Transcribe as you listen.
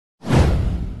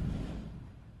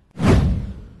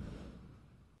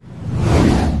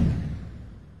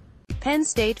Penn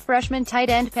State freshman tight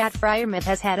end Pat Freiermuth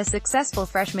has had a successful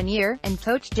freshman year, and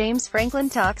coach James Franklin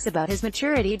talks about his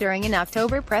maturity during an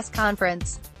October press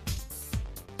conference.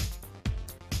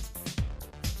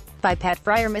 By Pat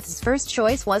Freiermuth's first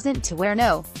choice wasn't to wear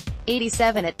no.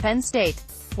 87 at Penn State.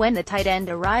 When the tight end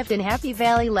arrived in Happy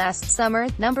Valley last summer,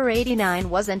 number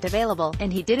 89 wasn't available,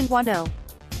 and he didn't want no.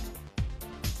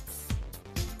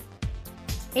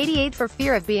 88 for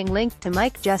fear of being linked to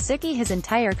Mike Gesicki his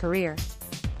entire career.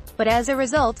 But as a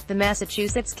result, the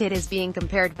Massachusetts kid is being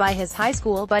compared by his high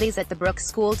school buddies at the Brook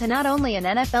school to not only an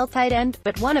NFL tight end,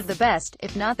 but one of the best,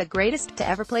 if not the greatest, to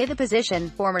ever play the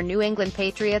position, former New England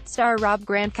Patriots star Rob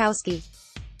Gronkowski.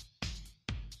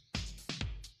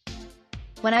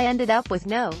 When I ended up with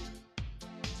no.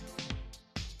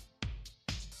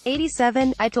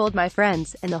 87, I told my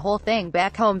friends, and the whole thing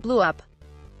back home blew up.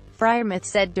 Freiermuth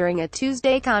said during a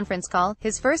Tuesday conference call,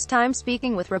 his first time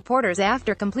speaking with reporters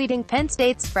after completing Penn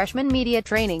State's freshman media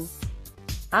training.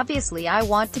 Obviously I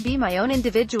want to be my own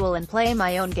individual and play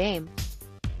my own game.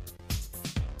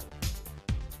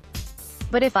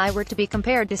 But if I were to be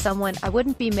compared to someone, I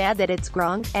wouldn't be mad that it's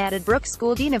Gronk, added Brook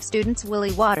School Dean of Students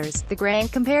Willie Waters. The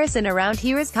Gronk comparison around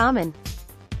here is common.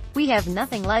 We have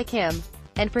nothing like him.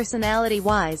 And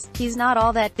personality-wise, he's not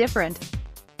all that different.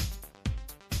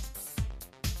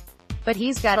 But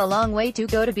he's got a long way to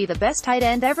go to be the best tight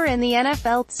end ever in the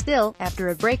NFL. Still, after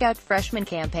a breakout freshman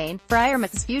campaign,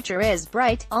 Freiermuth's future is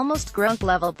bright, almost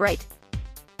Gronk-level bright.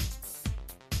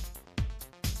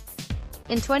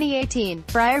 In 2018,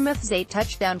 Freiermuth's 8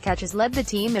 touchdown catches led the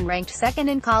team and ranked second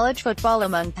in college football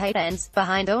among tight ends,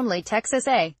 behind only Texas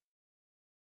A.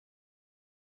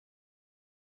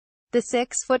 The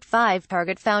 6'5"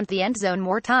 target found the end zone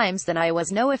more times than Iowa's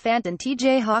Noah Fant and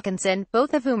T.J. Hawkinson,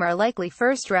 both of whom are likely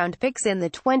first-round picks in the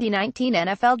 2019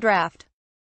 NFL Draft.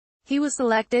 He was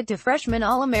selected to freshman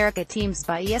All-America teams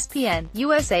by ESPN,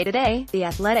 USA Today, The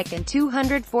Athletic and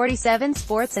 247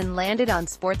 Sports and landed on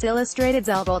Sports Illustrated's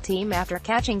All-Bowl team after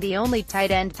catching the only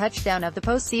tight end touchdown of the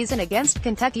postseason against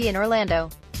Kentucky in Orlando.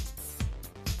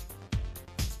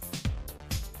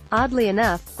 Oddly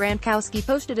enough, Gronkowski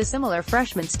posted a similar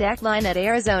freshman stat line at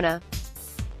Arizona.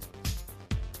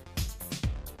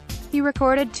 He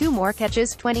recorded 2 more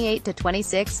catches,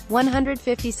 28-26,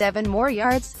 157 more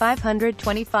yards,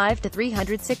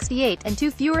 525-368, and 2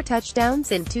 fewer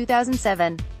touchdowns in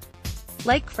 2007.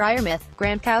 Like Freiermuth,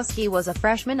 Gronkowski was a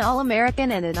freshman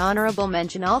All-American and an honorable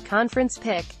mention All-Conference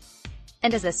pick.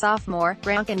 And as a sophomore,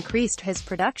 Gronk increased his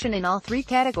production in all 3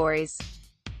 categories.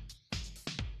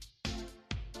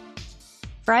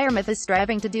 Freiermuth is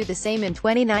striving to do the same in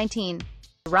 2019.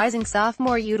 The rising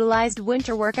sophomore utilized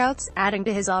winter workouts, adding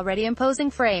to his already imposing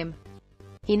frame.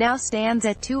 He now stands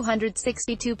at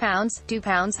 262 pounds, 2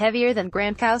 pounds heavier than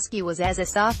Gronkowski was as a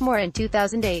sophomore in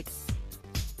 2008.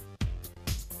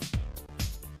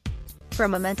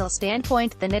 From a mental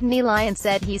standpoint, the Nittany Lion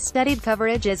said he's studied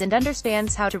coverages and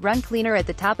understands how to run cleaner at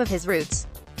the top of his routes.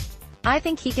 I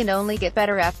think he can only get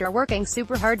better after working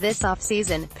super hard this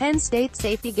offseason, Penn State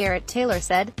safety Garrett Taylor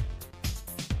said.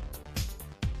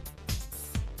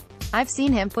 I've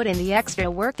seen him put in the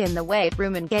extra work in the weight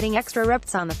room and getting extra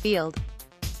reps on the field.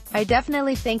 I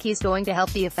definitely think he's going to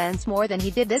help the offense more than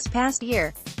he did this past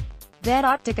year. That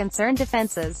ought to concern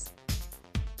defenses.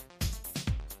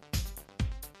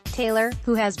 Taylor,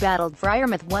 who has battled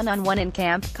Freiermuth one-on-one in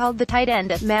camp, called the tight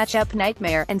end a matchup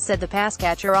nightmare, and said the pass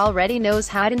catcher already knows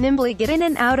how to nimbly get in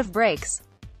and out of breaks.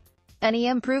 Any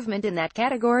improvement in that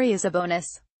category is a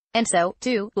bonus. And so,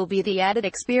 too, will be the added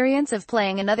experience of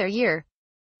playing another year.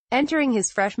 Entering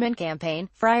his freshman campaign,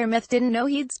 Freiermuth didn't know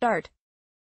he'd start.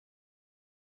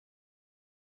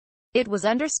 It was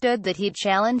understood that he'd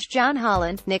challenge John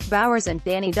Holland, Nick Bowers and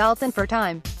Danny Dalton for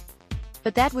time.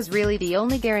 But that was really the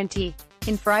only guarantee.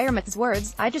 In Freiermuth's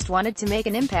words, I just wanted to make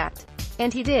an impact.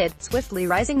 And he did, swiftly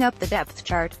rising up the depth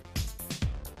chart.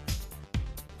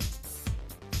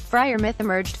 Freiermuth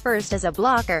emerged first as a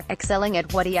blocker, excelling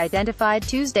at what he identified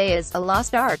Tuesday as a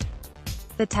lost art.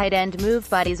 The tight end moved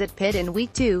bodies at Pitt in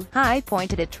Week 2,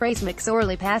 high-pointed a Trace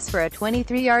McSorley pass for a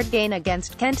 23-yard gain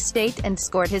against Kent State, and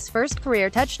scored his first career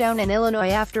touchdown in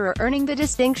Illinois after earning the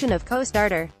distinction of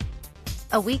co-starter.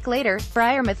 A week later,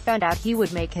 Freiermuth found out he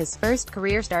would make his first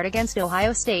career start against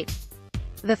Ohio State.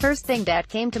 The first thing that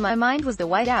came to my mind was the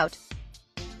whiteout.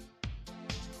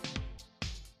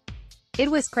 It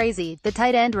was crazy, the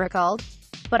tight end recalled.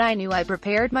 But I knew I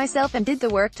prepared myself and did the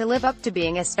work to live up to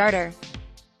being a starter.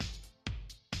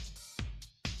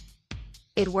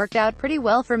 It worked out pretty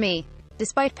well for me.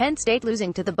 Despite Penn State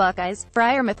losing to the Buckeyes,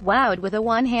 Freiermuth wowed with a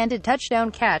one-handed touchdown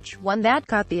catch, one that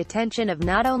caught the attention of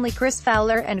not only Chris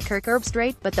Fowler and Kirk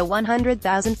Herbstreit, but the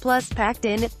 100,000-plus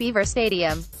packed-in at Beaver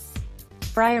Stadium.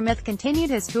 Freiermuth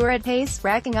continued his torrid pace,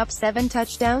 racking up 7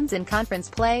 touchdowns in conference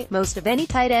play, most of any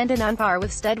tight end, and on par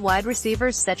with stud wide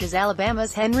receivers such as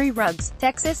Alabama's Henry Ruggs,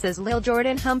 Texas's Lil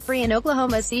Jordan Humphrey, and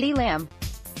Oklahoma's CeeDee Lamb.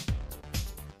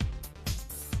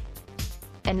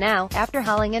 And now, after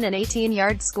hauling in an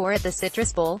 18-yard score at the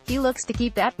Citrus Bowl, he looks to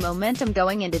keep that momentum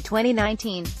going into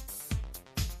 2019.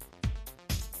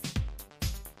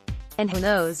 And who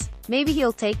knows, maybe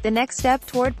he'll take the next step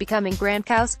toward becoming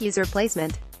Gronkowski's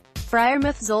replacement.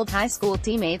 Freiermuth's old high school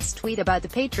teammates tweet about the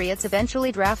Patriots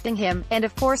eventually drafting him, and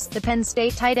of course, the Penn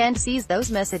State tight end sees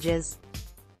those messages.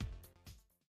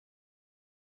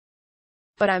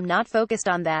 "But I'm not focused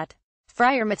on that,"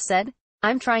 Freiermuth said.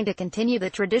 "I'm trying to continue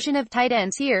the tradition of tight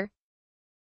ends here.